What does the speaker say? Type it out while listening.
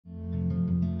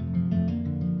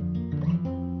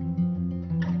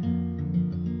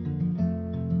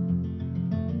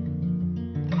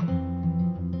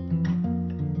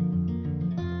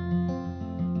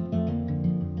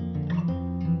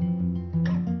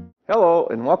Hello,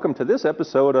 and welcome to this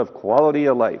episode of Quality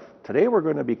of Life. Today we're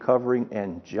going to be covering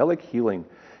angelic healing,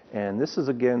 and this is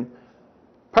again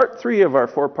part 3 of our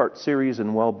 4-part series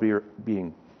in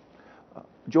well-being.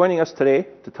 Joining us today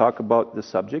to talk about this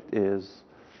subject is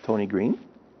Toni Greene.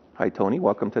 Hi, Toni.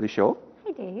 Welcome to the show.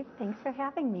 Hi, Dave. Thanks for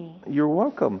having me. You're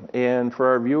welcome. And for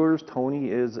our viewers,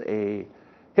 Toni is a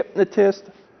hypnotist.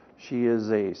 She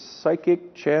is a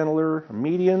psychic channeler,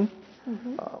 medium,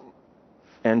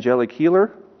 angelic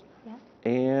healer,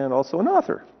 and also an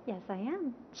author. Yes, I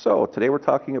am. So today we're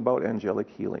talking about angelic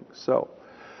healing. So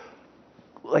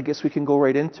I guess we can go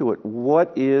right into it.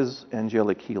 What is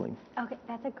angelic healing? Okay,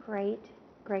 that's a great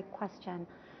question.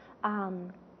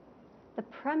 The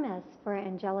premise for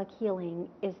angelic healing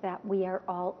is that we are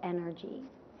all energy.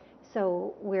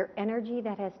 So we're energy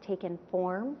that has taken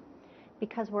form.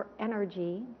 Because we're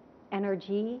energy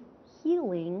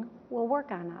healing will work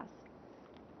on us.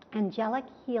 Angelic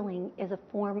healing is a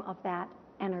form of that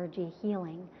energy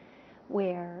healing,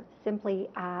 where simply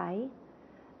I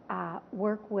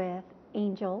work with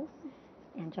angels,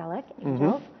 angelic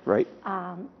angels, right,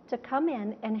 to come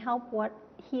in and help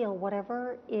heal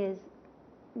whatever is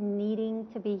needing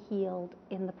to be healed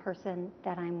in the person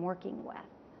that I'm working with.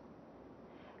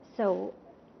 So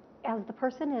as the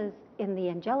person is in the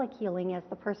angelic healing, as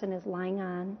the person is lying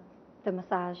on the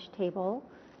massage table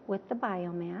with the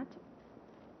biomat,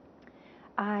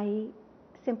 I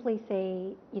simply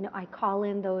say, I call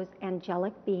in those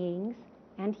angelic beings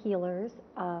and healers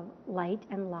of light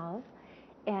and love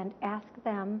and ask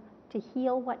them to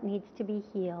heal what needs to be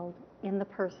healed in the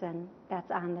person that's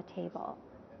on the table.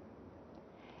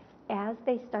 As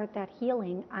they start that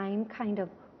healing, I'm kind of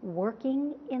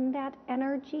working in that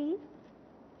energy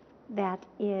that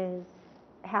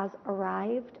has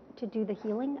arrived to do the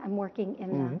healing. I'm working in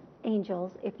the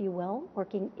angels, if you will,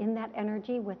 working in that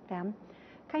energy with them,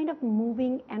 kind of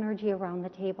moving energy around the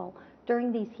table.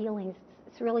 During these healings,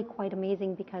 it's really quite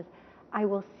amazing because I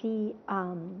will see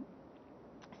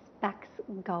specks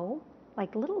go,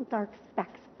 like little dark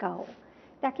specks go.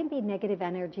 That can be negative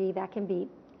energy, that can be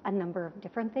a number of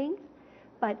different things,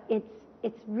 but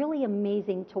it's really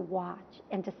amazing to watch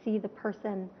and to see the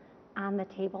person on the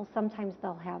table. Sometimes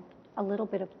they'll have a little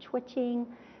bit of twitching.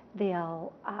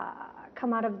 They'll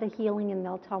come out of the healing and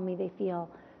they'll tell me they feel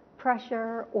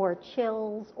pressure or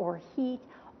chills or heat.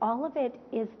 All of it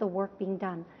is the work being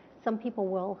done. Some people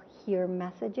will hear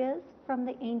messages from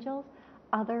the angels.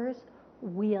 Others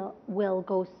will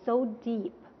go so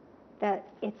deep that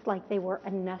it's like they were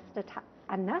anesthetized.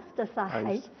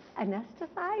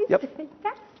 Yep.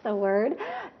 That's the word,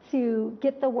 to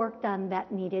get the work done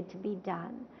that needed to be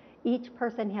done. Each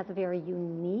person has a very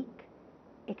unique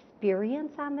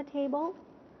experience on the table.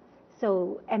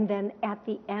 So, and then at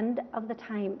the end of the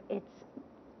time, it's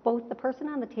both the person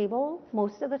on the table,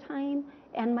 most of the time,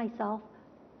 and myself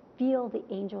feel the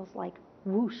angels like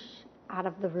whoosh out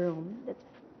of the room. It's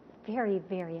very,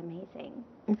 very amazing.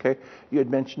 Okay. You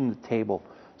had mentioned the table.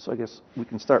 So I guess we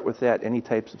can start with that. Any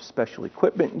types of special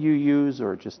equipment you use,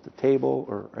 or just the table,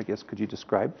 or I guess could you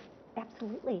describe?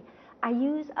 Absolutely. I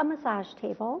use a massage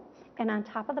table, and on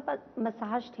top of the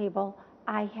massage table,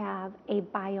 I have a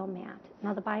biomat.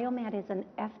 Now, the biomat is an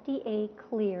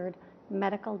FDA-cleared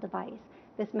medical device.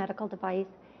 This medical device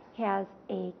has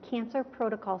a cancer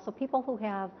protocol, so people who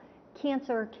have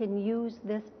cancer can use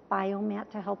this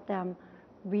biomat to help them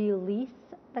release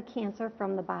the cancer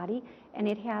from the body, and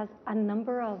it has a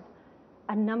number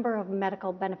of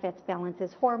medical benefits.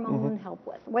 Balances hormone, help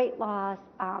with weight loss,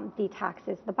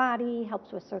 detoxes the body,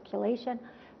 helps with circulation.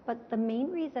 But the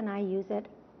main reason I use it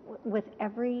with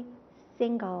every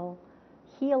single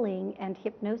healing and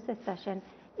hypnosis session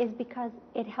is because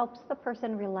it helps the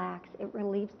person relax. It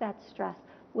relieves that stress.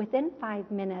 Within 5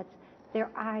 minutes,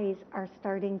 their eyes are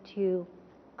starting to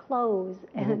close,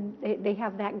 and they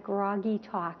have that groggy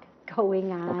talk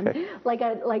going on, like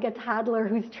a toddler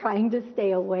who's trying to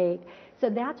stay awake. So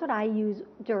that's what I use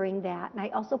during that. And I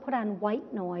also put on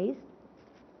white noise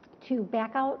to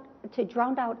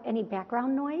drown out any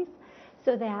background noise,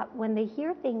 so that when they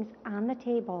hear things on the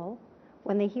table,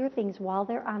 when they hear things while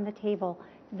they're on the table,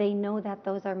 they know that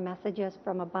those are messages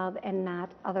from above and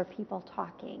not other people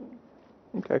talking.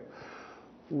 Okay.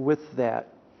 With that,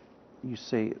 you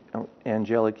say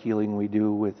angelic healing we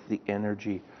do with the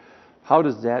energy. How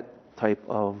does that type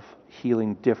of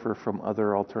healing differ from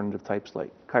other alternative types like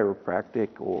chiropractic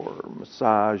or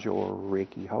massage or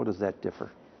Reiki? How does that differ?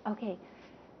 Okay.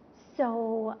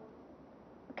 So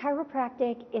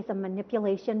chiropractic is a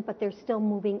manipulation, but there's still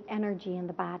moving energy in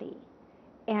the body.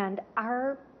 And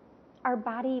our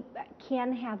body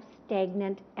can have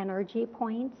stagnant energy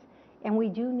points, and we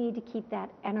do need to keep that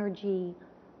energy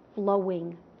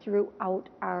flowing throughout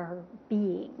our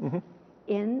being,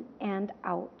 in and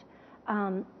out.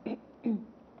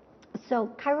 So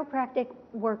chiropractic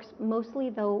works mostly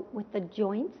though with the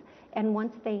joints, and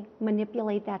once they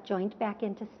manipulate that joint back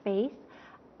into space,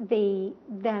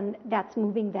 then that's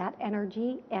moving that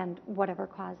energy and whatever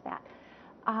caused that.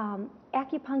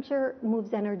 Acupuncture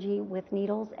moves energy with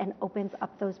needles and opens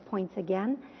up those points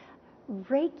again.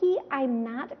 Reiki, I'm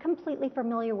not completely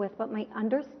familiar with, but my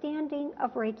understanding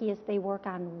of Reiki is they work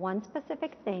on one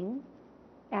specific thing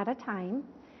at a time,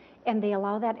 and they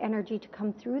allow that energy to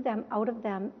come through them, out of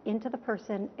them, into the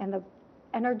person, and the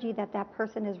energy that that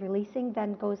person is releasing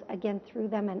then goes again through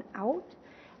them and out.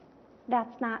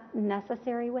 That's not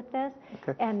necessary with this.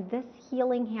 Okay. And this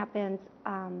healing happens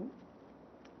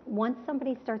once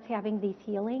somebody starts having these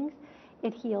healings.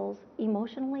 It heals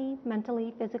emotionally,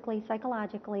 mentally, physically,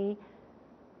 psychologically,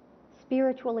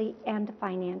 spiritually, and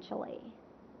financially.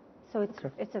 So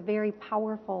it's a very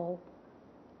powerful,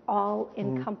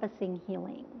 all-encompassing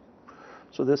healing.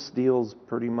 So this deals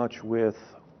pretty much with,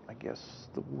 I guess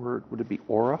the word, would it be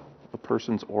aura? A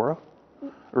person's aura?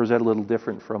 Or is that a little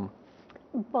different from?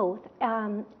 Both.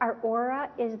 Our aura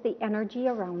is the energy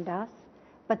around us,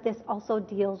 but this also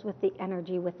deals with the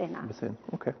energy within us. Within,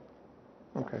 okay.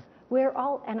 Okay. So we're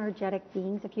all energetic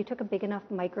beings. If you took a big enough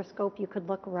microscope, you could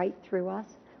look right through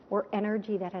us. We're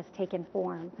energy that has taken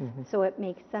form. So it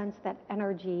makes sense that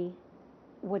energy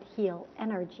would heal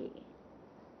energy.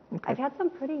 Okay. I've had some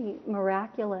pretty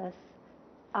miraculous,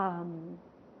 some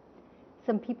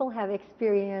people have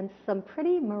experienced some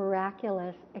pretty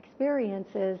miraculous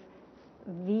experiences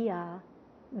via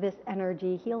this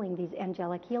energy healing, these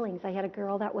angelic healings. I had a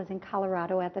girl that was in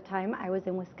Colorado at the time. I was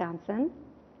in Wisconsin,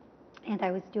 and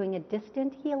I was doing a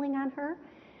distant healing on her.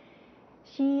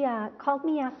 She called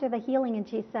me after the healing, and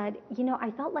she said, you know,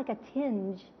 I felt like a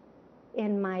tinge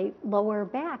in my lower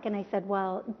back. And I said,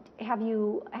 well, have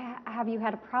you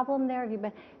had a problem there? Have you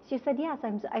been? She said, yes,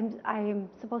 I'm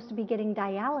supposed to be getting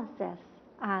dialysis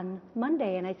on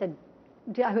Monday. And I said,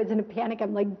 I was in a panic.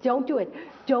 I'm like, don't do it.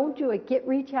 Don't do it. Get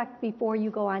rechecked before you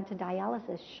go on to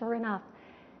dialysis. Sure enough,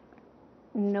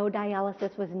 no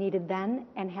dialysis was needed then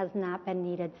and has not been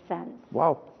needed since.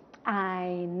 Wow.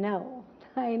 I know.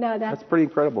 That's pretty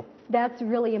incredible. That's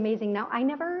really amazing. Now, I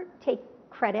never take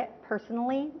credit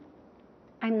personally.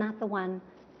 I'm not the one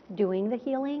doing the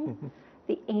healing.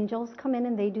 The angels come in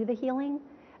and they do the healing.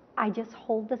 I just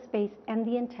hold the space and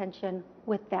the intention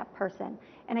with that person.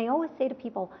 And I always say to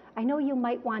people, I know you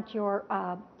might want your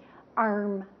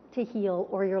arm to heal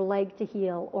or your leg to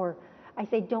heal, or I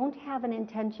say don't have an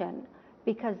intention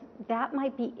because that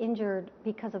might be injured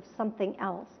because of something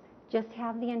else. Just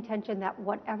have the intention that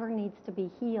whatever needs to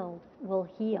be healed will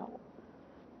heal.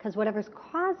 Because whatever's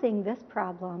causing this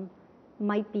problem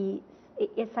might be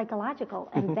it's psychological,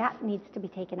 and that needs to be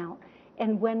taken out.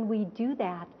 And when we do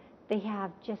that, they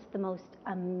have just the most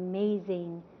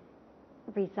amazing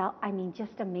result. I mean,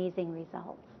 just amazing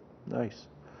results. Nice.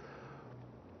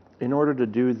 In order to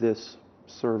do this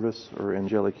service or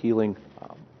angelic healing,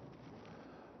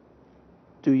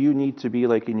 do you need to be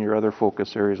like in your other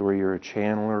focus areas where you're a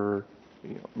channeler,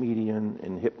 medium,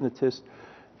 and hypnotist?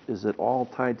 Is it all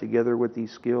tied together with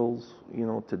these skills,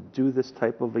 to do this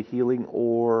type of a healing?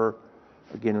 Or,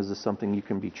 again, is this something you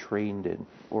can be trained in?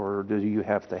 Or do you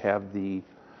have to have the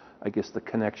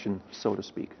connection, so to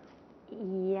speak?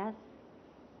 Yes.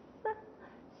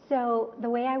 So the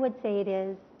way I would say it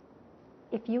is,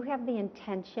 if you have the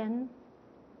intention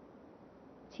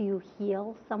to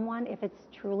heal someone, if it's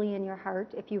truly in your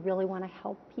heart, if you really want to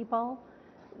help people,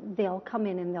 they'll come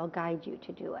in and they'll guide you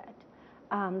to do it.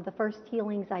 The first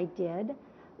healings I did,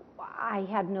 I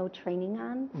had no training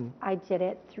on. I did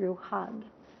it through hug.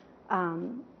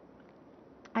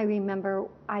 I remember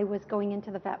I was going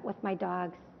into the vet with my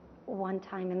dogs one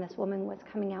time, and this woman was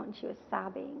coming out and she was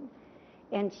sobbing,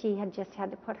 and she had just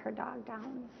had to put her dog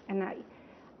down. And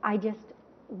I just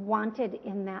wanted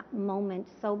in that moment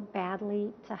so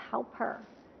badly to help her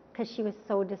because she was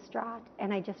so distraught.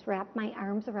 And I just wrapped my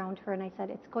arms around her and I said,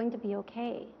 it's going to be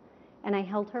okay. And I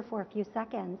held her for a few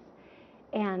seconds,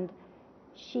 and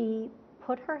she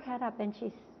put her head up and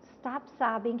she stopped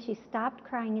sobbing. She stopped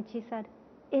crying and she said,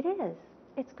 it is.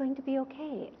 It's going to be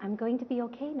okay. I'm going to be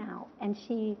okay now. And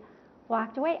she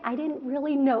walked away. I didn't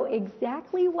really know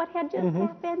exactly what had just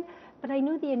happened, but I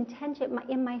knew the intention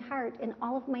in my heart, in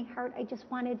all of my heart. I just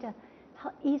wanted to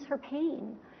ease her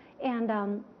pain.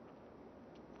 And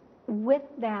with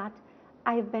that,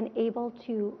 I've been able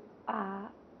to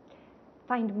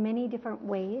find many different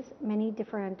ways, many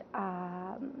different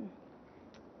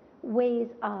ways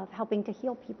of helping to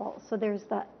heal people. So there's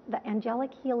the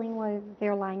angelic healing where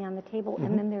they're lying on the table,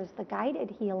 and then there's the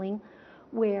guided healing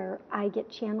where I get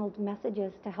channeled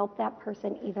messages to help that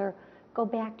person either go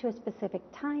back to a specific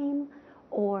time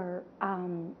or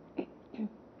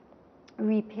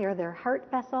repair their heart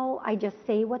vessel. I just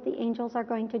say what the angels are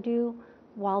going to do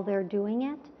while they're doing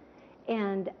it.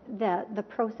 And the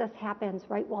process happens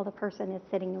right while the person is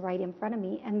sitting right in front of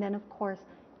me. And then, of course,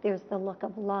 there's the look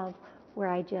of love where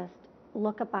I just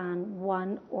look upon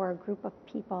one or a group of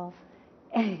people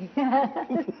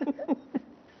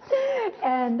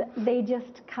and they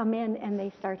just come in and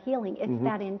they start healing. It's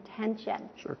that intention.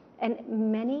 Sure. And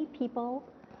many people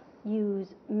use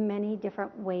many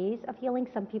different ways of healing.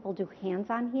 Some people do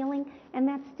hands-on healing, and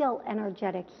that's still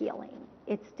energetic healing.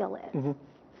 It still is.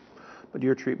 But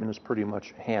your treatment is pretty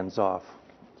much hands-off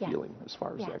Yes. healing as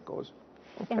far as that goes.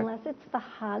 Okay. Unless it's the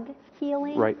hug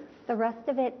healing, Right. the rest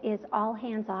of it is all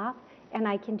hands-off, and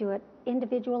I can do it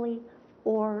individually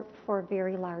or for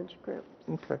very large groups.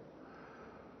 Okay.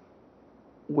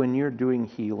 When you're doing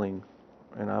healing,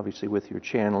 and obviously with your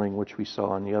channeling, which we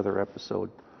saw in the other episode,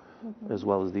 as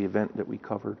well as the event that we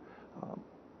covered,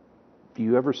 do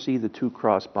you ever see the two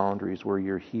cross boundaries where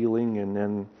you're healing and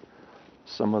then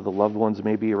some of the loved ones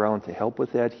may be around to help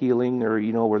with that healing, or,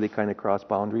 you know, where they kind of cross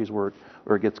boundaries where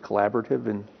it gets collaborative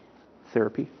in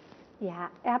therapy? Yeah,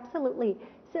 absolutely.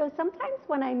 So sometimes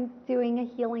when I'm doing a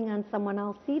healing on someone,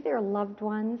 I'll see their loved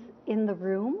ones in the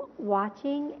room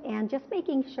watching and just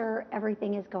making sure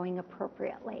everything is going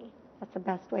appropriately. That's the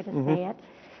best way to say it.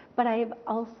 But I've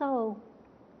also,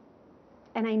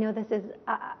 and I know this is,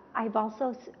 I've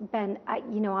also been,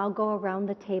 I'll go around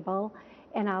the table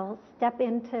and I'll step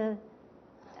into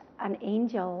an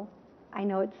angel. I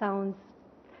know it sounds,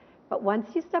 but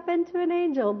once you step into an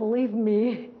angel, believe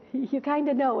me, you kind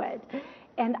of know it.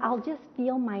 And I'll just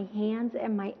feel my hands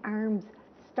and my arms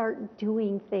start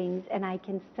doing things, and I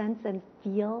can sense and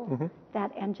feel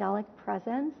that angelic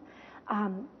presence.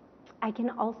 I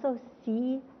can also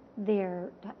see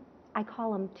I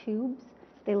call them tubes.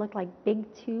 They look like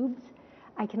big tubes.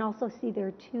 I can also see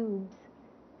their tubes,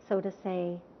 so to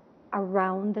say,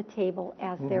 around the table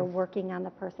as they're working on the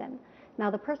person. Now,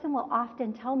 the person will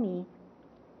often tell me,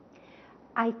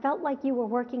 I felt like you were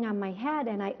working on my head,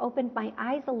 and I opened my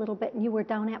eyes a little bit, and you were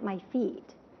down at my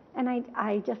feet. And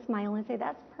I just smile and say,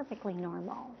 that's perfectly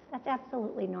normal. That's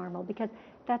absolutely normal, because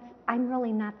I'm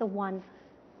really not the one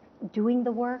doing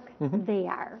the work. They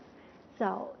are.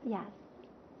 So, yes.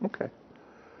 Okay.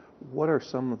 What are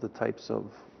some of the types of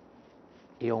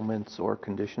ailments or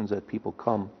conditions that people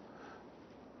come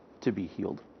to be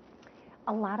healed?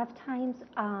 A lot of times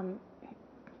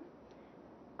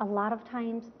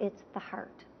it's the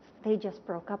heart. They just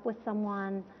broke up with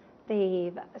someone,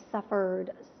 they've suffered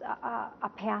a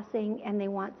passing, and they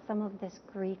want some of this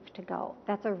grief to go.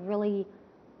 That's a really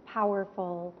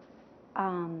powerful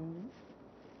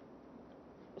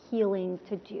healing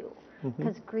to do,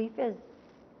 because grief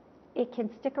it can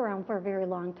stick around for a very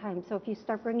long time. So if you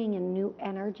start bringing in new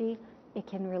energy, it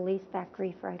can release that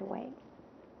grief right away.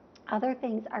 Other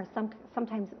things are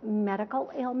sometimes medical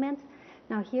ailments.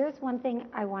 Now, here's one thing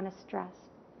I want to stress.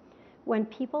 When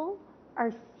people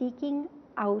are seeking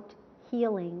out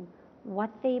healing, what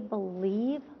they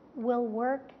believe will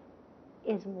work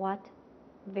is what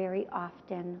very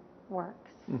often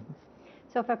works.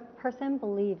 So if a person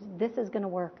believes this is going to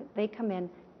work, they come in,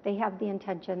 they have the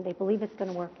intention, they believe it's going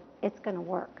to work, it's going to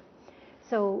work.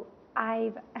 So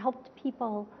I've helped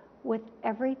people with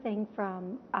everything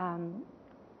from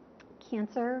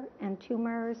cancer and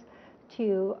tumors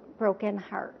to broken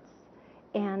hearts.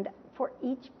 And for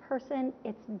each person,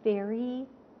 it's very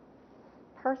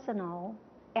personal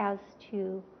as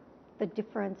to the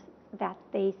difference that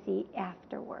they see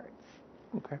afterwards.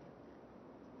 Okay.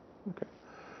 Okay.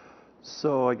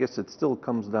 So I guess it still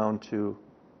comes down to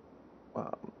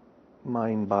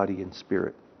mind, body, and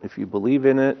spirit. If you believe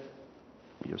in it,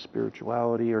 your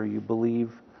spirituality, or you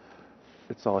believe,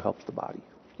 it all helps the body.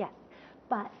 Yes,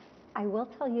 but I will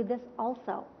tell you this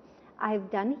also. I've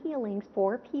done healings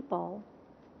for people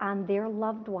on their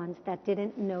loved ones that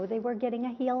didn't know they were getting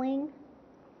a healing,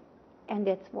 and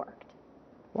it's worked.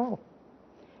 Wow.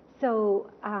 So,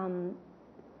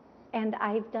 and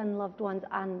I've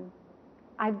done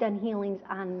healings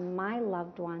on my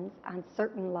loved ones, on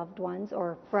certain loved ones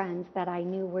or friends that I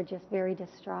knew were just very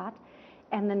distraught,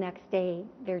 and the next day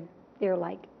they're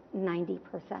like 90%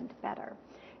 better.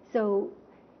 So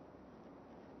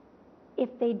if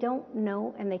they don't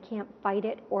know and they can't fight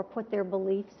it or put their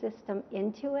belief system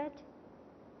into it,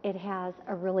 it has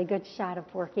a really good shot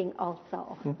of working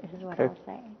also, is what I'll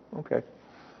say. Okay.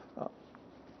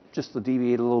 just to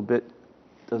deviate a little bit,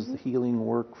 does the healing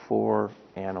work for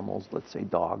animals, let's say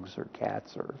dogs or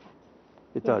cats, or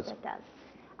it does? Yes, it does.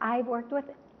 I've worked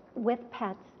with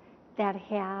pets that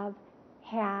have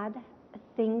had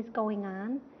things going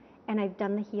on, and I've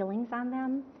done the healings on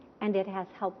them, and it has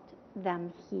helped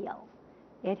them heal.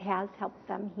 It has helped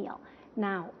them heal.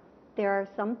 Now, there are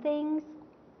some things,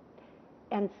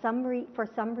 and for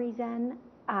some reason,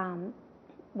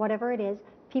 whatever it is,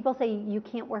 people say you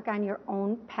can't work on your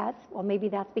own pets. Well, maybe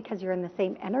that's because you're in the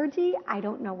same energy. I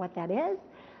don't know what that is,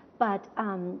 but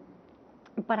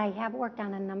I have worked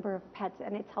on a number of pets,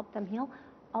 and it's helped them heal.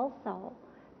 Also,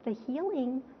 the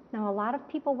healing, now a lot of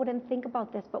people wouldn't think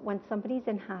about this, but when somebody's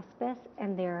in hospice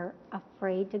and they're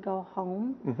afraid to go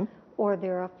home, or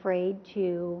they're afraid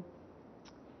to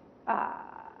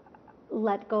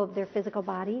let go of their physical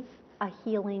body, a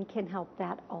healing can help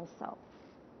that also,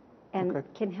 and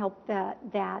can help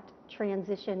that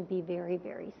transition be very,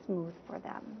 very smooth for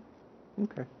them.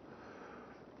 Okay.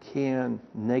 Can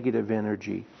negative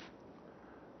energy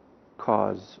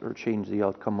cause or change the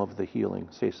outcome of the healing?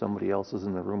 Say somebody else is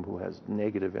in the room who has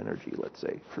negative energy, let's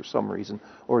say, for some reason,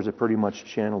 or is it pretty much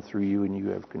channeled through you and you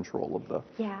have control of the...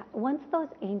 Yeah, once those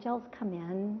angels come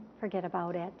in, forget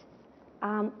about it.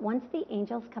 Once the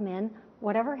angels come in,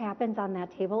 whatever happens on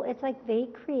that table, it's like they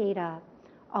create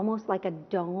almost like a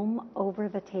dome over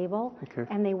the table,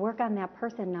 and they work on that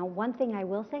person. Now, one thing I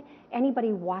will say,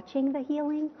 anybody watching the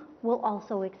healing will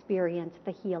also experience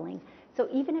the healing. So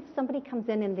even if somebody comes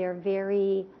in and they're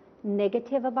very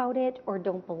negative about it or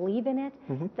don't believe in it,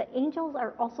 the angels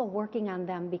are also working on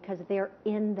them because they're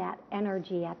in that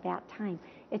energy at that time.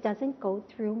 It doesn't go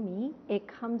through me. It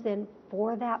comes in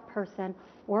for that person,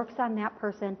 works on that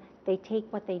person. They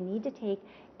take what they need to take.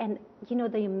 And you know,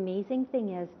 the amazing thing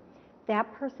is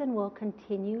that person will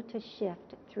continue to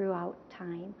shift throughout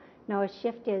time. Now, a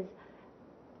shift is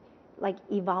like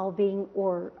evolving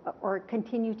or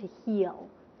continue to heal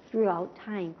throughout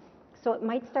time. So it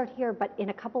might start here, but in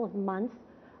a couple of months,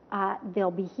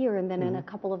 they'll be here, and then in a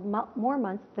couple of more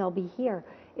months, they'll be here.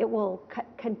 It will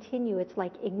continue. It's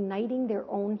like igniting their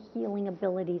own healing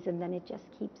abilities, and then it just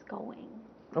keeps going.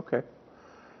 Okay.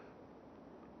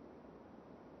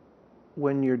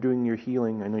 When you're doing your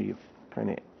healing, I know you kind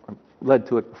of led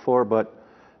to it before, but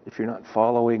if you're not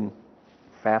following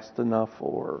fast enough,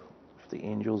 or if the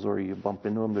angels or you bump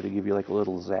into them, do they give you like a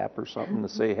little zap or something to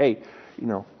say, hey, you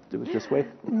know, do it this way?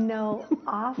 No,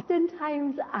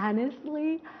 oftentimes,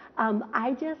 honestly,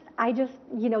 I just,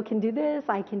 you know, can do this.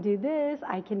 I can do this.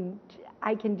 I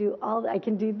can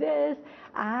do this.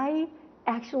 I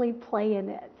actually play in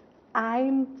it.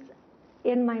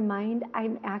 In my mind,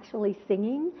 I'm actually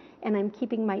singing, and I'm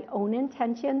keeping my own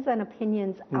intentions and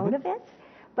opinions out of it.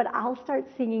 But I'll start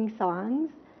singing songs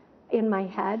in my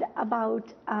head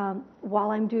about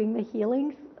while I'm doing the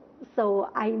healings.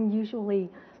 So I'm usually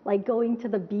like going to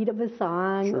the beat of a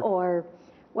song or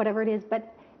whatever it is.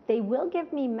 But they will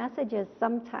give me messages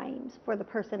sometimes for the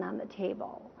person on the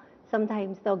table.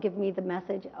 Sometimes they'll give me the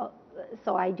message.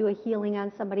 So I do a healing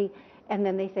on somebody, and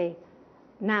then they say,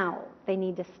 now they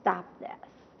need to stop this,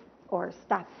 or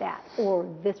stop that, or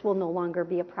this will no longer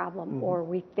be a problem, or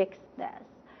we fixed this.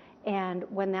 And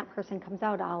when that person comes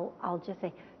out, I'll just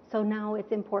say, so now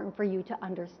it's important for you to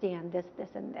understand this, this,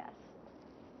 and this.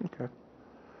 Okay.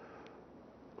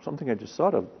 Something I just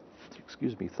thought of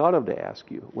to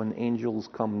ask you. When angels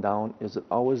come down, is it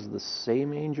always the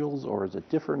same angels, or is it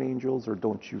different angels, or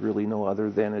don't you really know,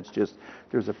 other than it's just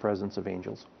there's a presence of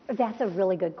angels? That's a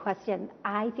really good question.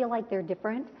 I feel like they're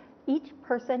different. Each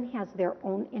person has their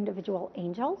own individual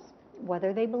angels.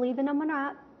 Whether they believe in them or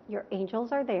not, your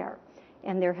angels are there,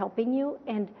 and they're helping you.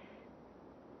 And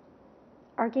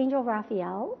Archangel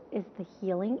Raphael is the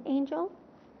healing angel.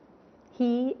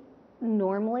 He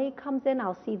normally comes in,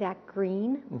 I'll see that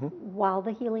green while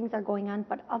the healings are going on,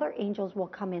 but other angels will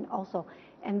come in also.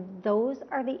 And those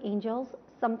are the angels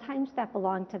sometimes that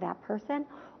belong to that person,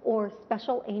 or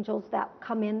special angels that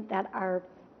come in that are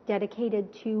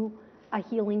dedicated to a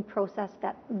healing process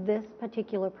that this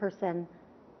particular person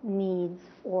needs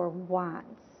or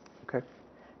wants. Okay.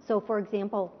 So for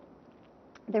example,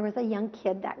 there was a young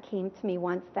kid that came to me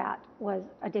once that was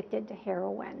addicted to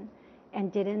heroin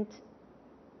and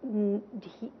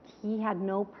he had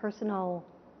no personal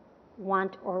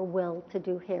want or will to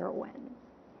do heroin.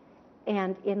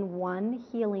 And in one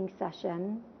healing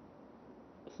session,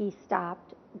 he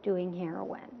stopped doing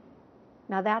heroin.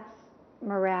 Now that's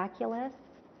miraculous.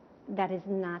 That is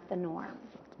not the norm.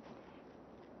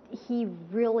 He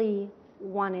really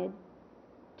wanted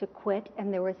to quit,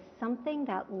 and there was something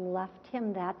that left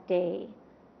him that day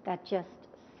that just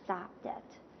stopped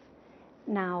it.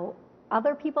 Now,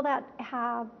 other people that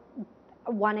have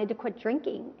wanted to quit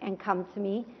drinking and come to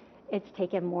me, it's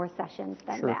taken more sessions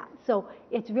than Sure. that. So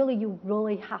it's really, you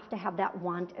really have to have that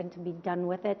want and to be done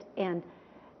with it and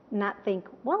not think,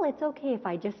 well, it's okay if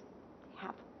I just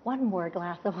have one more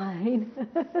glass of wine.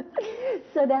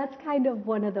 So that's kind of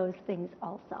one of those things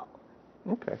also.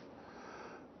 Okay.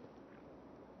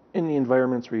 In the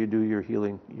environments where you do your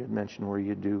healing, you had mentioned where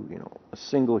you do, a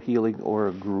single healing or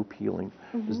a group healing.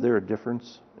 Is there a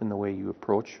difference in the way you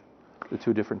approach the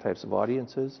two different types of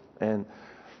audiences? And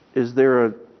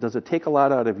does it take a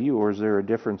lot out of you, or is there a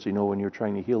difference, when you're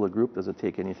trying to heal a group, does it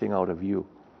take anything out of you?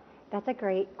 That's a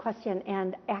great question.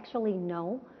 And actually,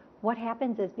 no. What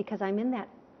happens is, because I'm in that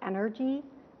energy,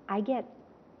 I get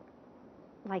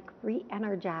like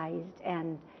re-energized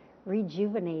and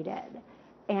rejuvenated.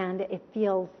 And it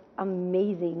feels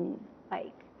amazing.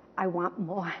 Like, I want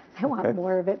more. I want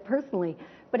more of it personally.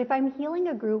 But if I'm healing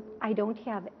a group, I don't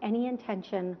have any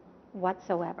intention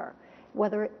whatsoever.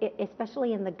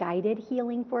 Especially in the guided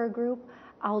healing for a group,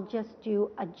 I'll just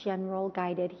do a general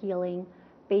guided healing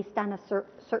based on a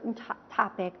certain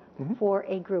topic for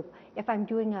a group. If I'm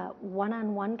doing a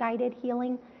one-on-one guided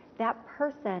healing, that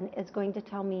person is going to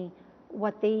tell me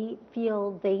what they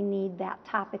feel they need that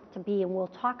topic to be, and we'll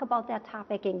talk about that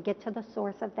topic and get to the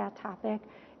source of that topic,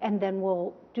 and then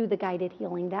we'll do the guided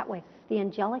healing that way. The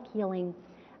angelic healing,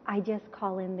 I just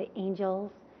call in the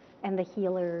angels and the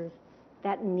healers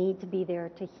that need to be there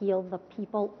to heal the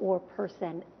people or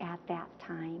person at that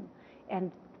time.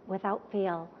 And without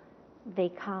fail, they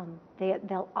come.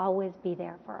 They'll always be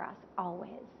there for us, always.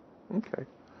 Okay.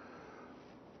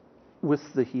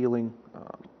 With the healing,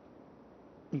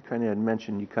 you kind of had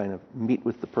mentioned you kind of meet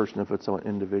with the person if it's an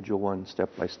individual one,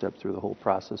 step by step through the whole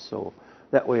process. So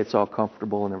that way it's all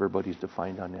comfortable and everybody's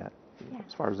defined on that,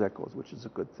 as far as that goes, which is a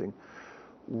good thing.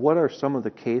 What are some of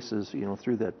the cases,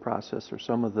 through that process, or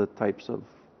some of the types of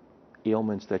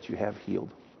ailments that you have healed?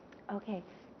 Okay,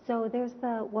 so there's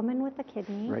the woman with the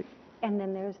kidney, right? And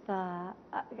then there's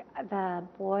the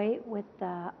boy with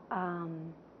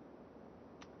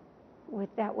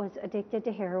that was addicted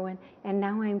to heroin, and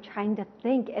now I'm trying to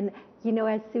think, and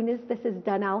as soon as this is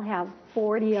done, I'll have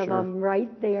 40 of them right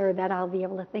there that I'll be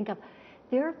able to think of.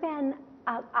 There have been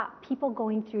people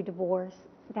going through divorce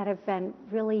that have been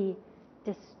really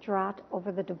distraught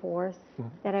over the divorce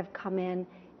that have come in,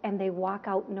 and they walk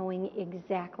out knowing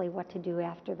exactly what to do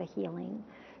after the healing.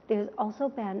 There's also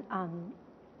been,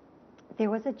 there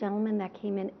was a gentleman that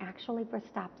came in actually for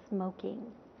stop smoking,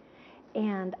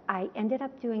 and I ended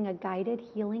up doing a guided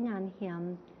healing on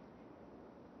him.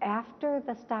 After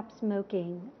the stop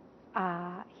smoking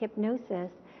hypnosis,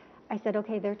 I said,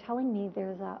 okay, they're telling me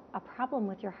there's a problem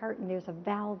with your heart and there's a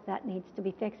valve that needs to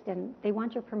be fixed, and they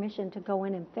want your permission to go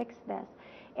in and fix this.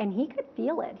 And he could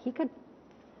feel it. He could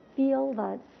feel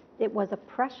that it was a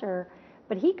pressure,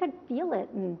 but he could feel it.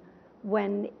 And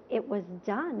when it was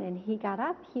done and he got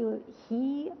up,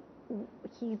 he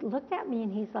looked at me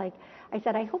and he's like, I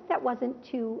said, I hope that wasn't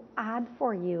too odd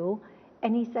for you.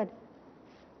 And he said,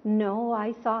 no,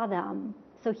 I saw them.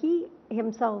 So he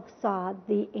himself saw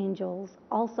the angels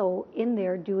also in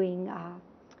there doing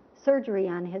surgery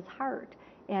on his heart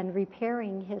and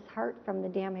repairing his heart from the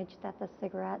damage that the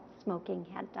cigarette smoking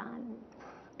had done.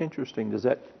 Interesting. Does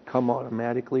that come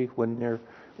automatically when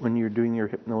you're doing your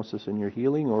hypnosis and your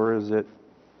healing, or is it,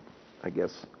 I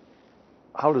guess,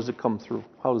 how does it come through?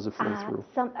 How does it flow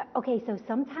through? Okay, so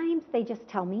sometimes they just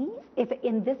tell me. If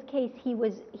in this case he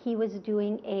was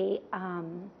doing a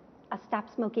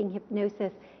stop smoking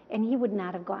hypnosis, and he would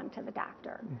not have gone to the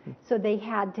doctor. So they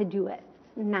had to do it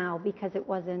now because it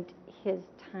wasn't his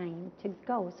time to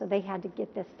go. So they had to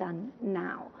get this done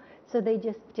now. So they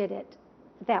just did it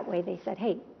that way. They said,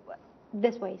 hey,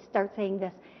 this way, start saying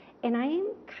this. And I'm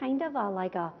kind of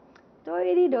like a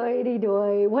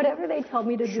doity, whatever they tell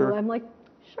me to do. I'm like,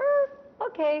 sure,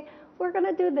 okay, we're going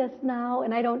to do this now.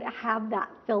 And I don't have that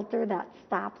filter that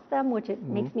stops them, which it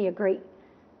makes me a great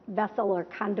vessel or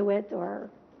conduit or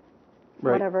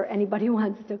whatever anybody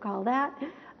wants to call that.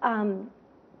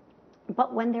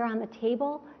 But when they're on the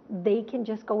table, they can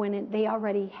just go in and they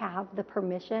already have the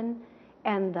permission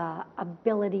and the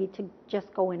ability to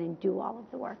just go in and do all of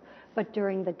the work. But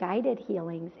during the guided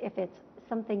healings, if it's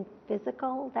something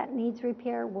physical that needs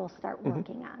repair, we'll start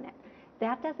working on it.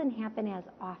 That doesn't happen as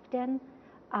often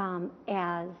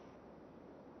as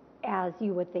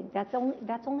you would think. That's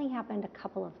only happened a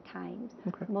couple of times.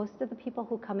 Most of the people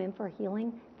who come in for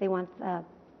healing, they want the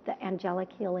angelic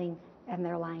healing and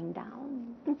they're lying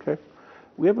down. Okay.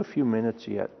 We have a few minutes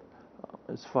yet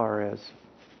as far as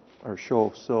our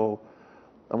show, so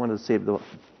I wanted to save the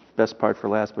best part for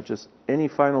last, but just any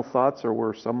final thoughts or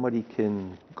where somebody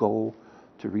can go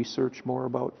to research more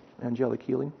about angelic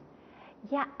healing?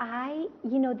 Yeah,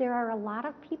 there are a lot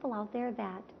of people out there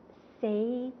that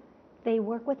say they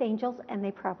work with angels, and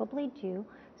they probably do.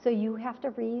 So you have to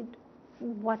read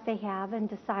what they have and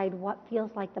decide what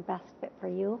feels like the best fit for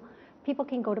you. People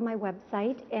can go to my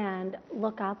website and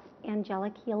look up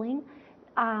angelic healing.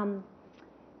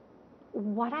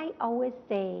 What I always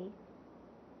say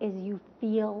is you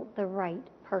feel the right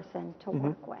person to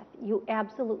work with. You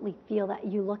absolutely feel that.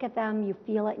 You look at them, you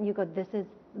feel it, and you go, this is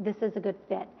a good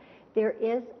fit. There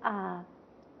is a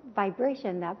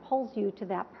vibration that pulls you to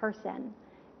that person.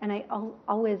 And I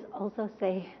always also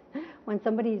say, when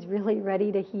somebody's really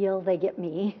ready to heal, they get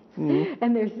me.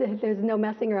 And there's no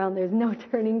messing around. There's no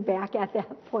turning back at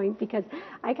that point, because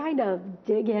I kind of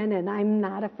dig in, and I'm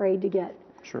not afraid to get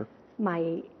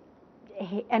my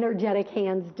energetic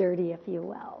hands dirty, if you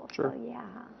will. Sure. So, yeah.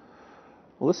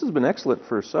 Well, this has been excellent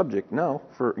for a subject. Now,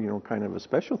 for kind of a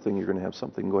special thing you're going to have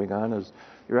something going on is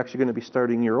you're actually going to be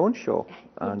starting your own show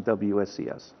on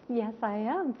WSCS. Yes, I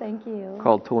am. Thank you.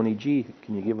 Called Toni G.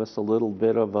 Can you give us a little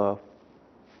bit of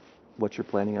what you're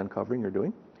planning on covering or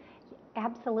doing?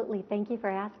 Absolutely. Thank you for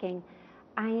asking.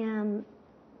 I am,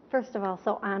 first of all,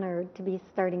 so honored to be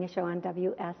starting a show on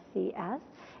WSCS,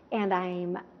 and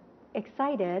I'm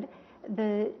excited.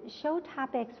 The show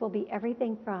topics will be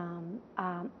everything from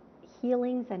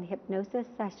healings and hypnosis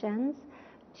sessions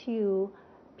to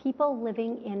people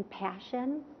living in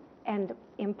passion and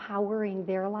empowering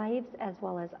their lives as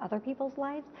well as other people's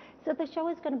lives. So the show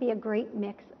is going to be a great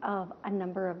mix of a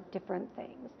number of different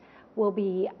things. We'll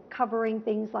be covering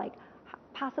things like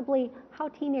possibly how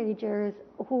teenagers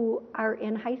who are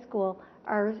in high school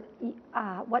are,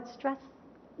 what stress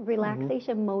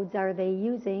relaxation modes are they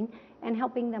using, and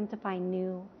helping them to find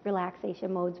new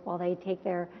relaxation modes while they take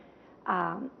their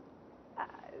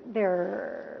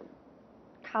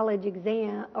college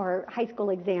exam or high school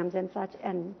exams and such,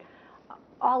 and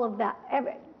all of that,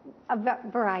 a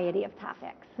variety of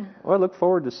topics. Well, I look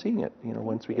forward to seeing it,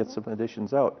 once we get some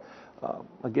editions out.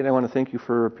 Again, I want to thank you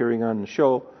for appearing on the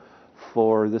show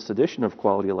for this edition of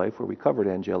Quality of Life, where we covered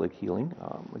angelic healing.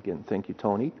 Again, thank you,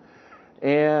 Toni.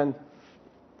 And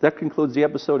that concludes the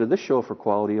episode of this show for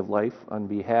Quality of Life. On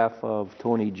behalf of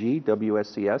Toni G,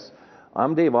 WSCS,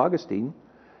 I'm Dave Augustine.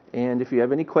 And if you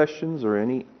have any questions or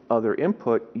any other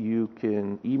input, you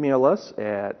can email us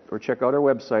or check out our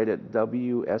website at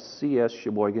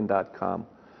WSCSsheboygan.com.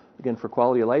 Again, for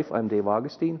Quality of Life, I'm Dave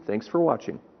Augustine. Thanks for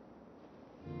watching.